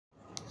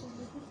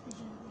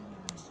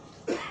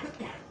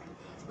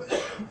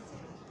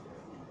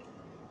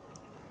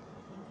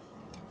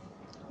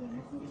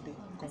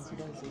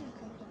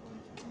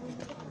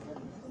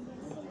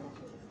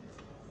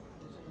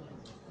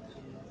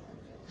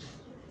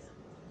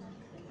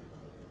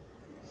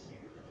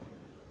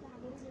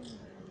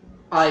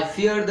I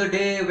fear the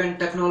day when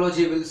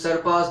technology will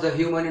surpass the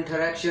human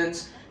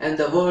interactions and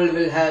the world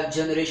will have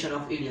generation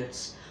of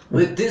idiots.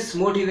 With this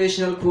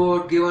motivational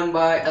quote given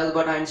by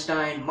Albert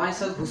Einstein,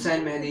 myself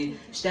Hussain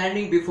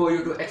standing before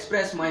you to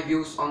express my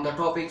views on the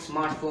topic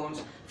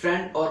smartphones,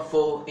 friend or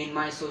foe in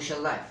my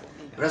social life.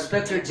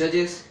 Respected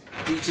judges,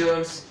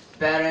 teachers,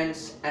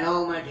 parents and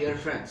all my dear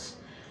friends.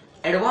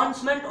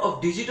 Advancement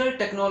of digital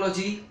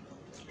technology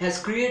has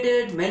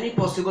created many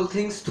possible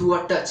things through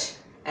a touch,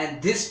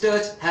 and this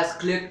touch has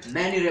clicked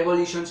many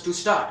revolutions to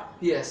start.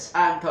 Yes,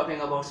 I am talking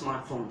about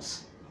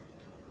smartphones.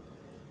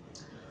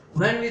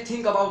 When we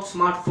think about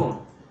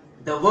smartphone,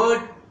 the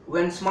word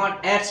when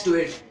smart adds to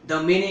it,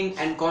 the meaning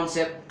and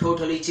concept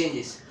totally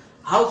changes.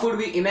 How could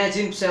we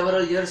imagine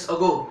several years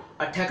ago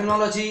a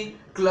technology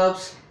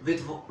clubs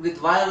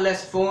with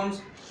wireless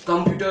phones,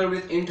 computer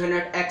with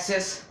internet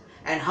access,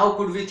 and how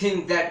could we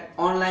think that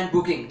online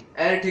booking,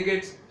 air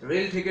tickets,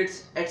 rail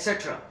tickets,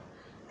 etc.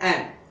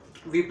 and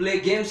we play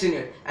games in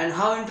it, and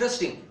how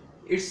interesting,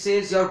 it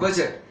saves your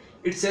budget,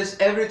 it says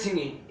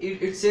everything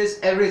it says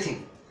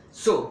everything.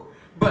 So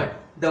but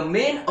the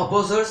main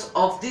opposers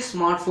of these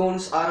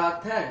smartphones are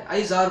our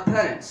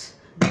parents,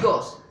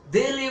 because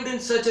they lived in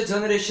such a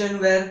generation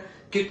where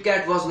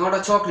KitKat was not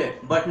a chocolate,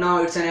 but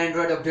now it's an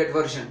Android update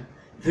version.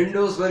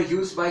 Windows were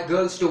used by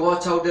girls to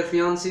watch out their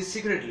fiancés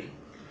secretly.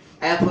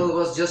 Apple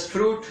was just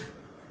fruit,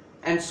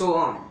 and so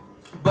on.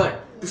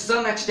 But to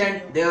some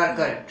extent they are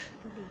correct.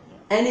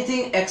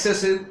 Anything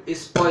excessive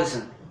is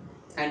poison,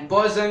 and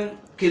poison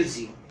kills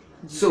you.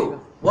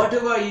 So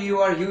whatever you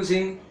are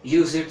using,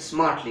 use it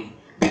smartly,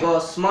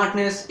 because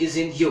smartness is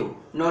in you,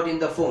 not in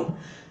the phone.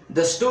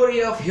 The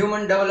story of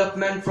human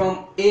development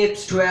from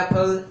apes to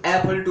Apple,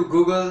 Apple to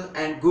Google,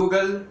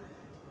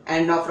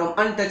 and now from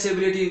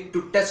untouchability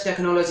to touch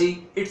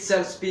technology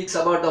itself speaks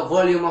about the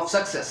volume of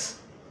success.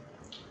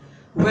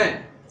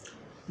 When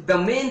the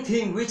main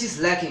thing which is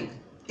lacking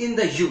in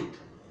the youth,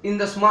 in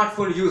the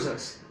smartphone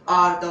users,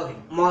 are the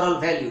moral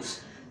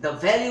values, the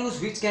values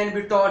which can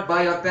be taught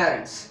by your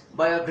parents,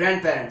 by your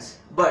grandparents,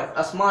 but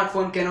a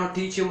smartphone cannot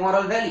teach you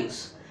moral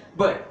values.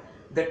 But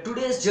the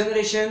today's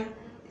generation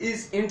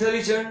is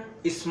intelligent,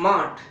 is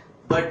smart,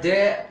 but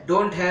they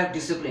don't have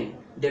discipline,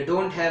 they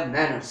don't have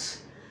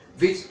manners,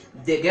 which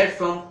they get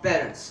from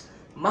parents.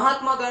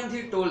 Mahatma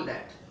Gandhi told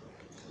that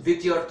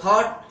with your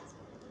thought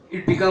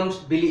it becomes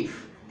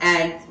belief,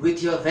 and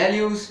with your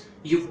values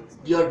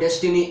your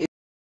destiny is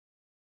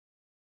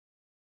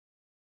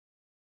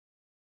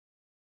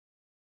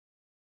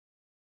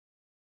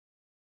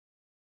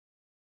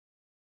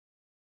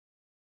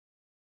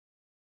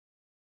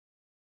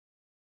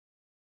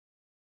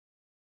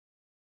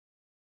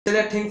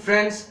selecting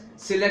friends,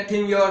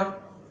 selecting your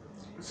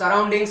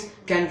surroundings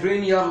can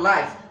ruin your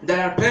life.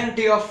 There are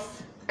plenty of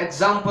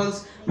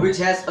examples which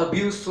has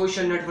abused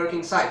social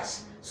networking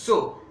sites.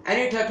 So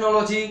any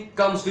technology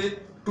comes with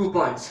 2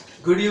 points,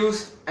 good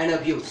use and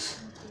abuse.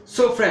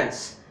 So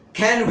friends,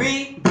 can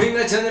we bring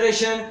a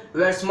generation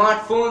where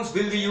smartphones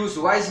will be used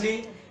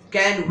wisely?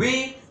 Can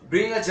we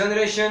bring a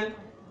generation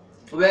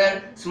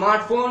where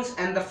smartphones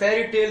and the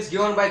fairy tales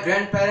given by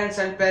grandparents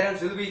and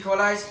parents will be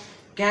equalized?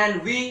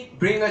 Can we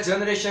bring a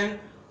generation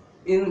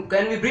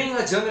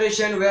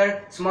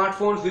where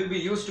smartphones will be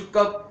used to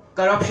curb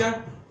corruption?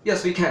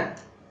 Yes, we can.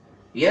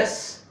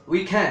 Yes,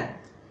 we can.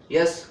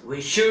 Yes, we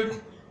should.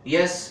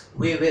 Yes,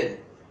 we will.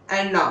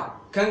 And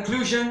now,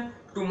 conclusion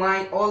to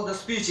my all the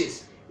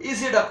speeches.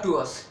 Is it up to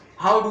us?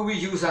 How do we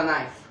use a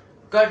knife?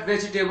 Cut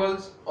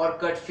vegetables or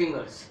cut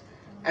fingers?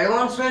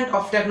 Advancement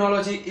of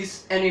technology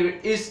is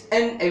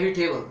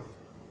inevitable.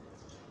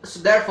 So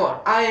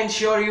therefore, I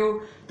ensure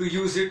you to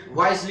use it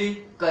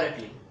wisely,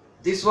 correctly.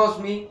 This was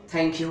me.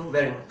 Thank you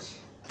very much.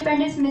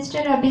 Friend is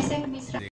Mr. Abhishek Misra.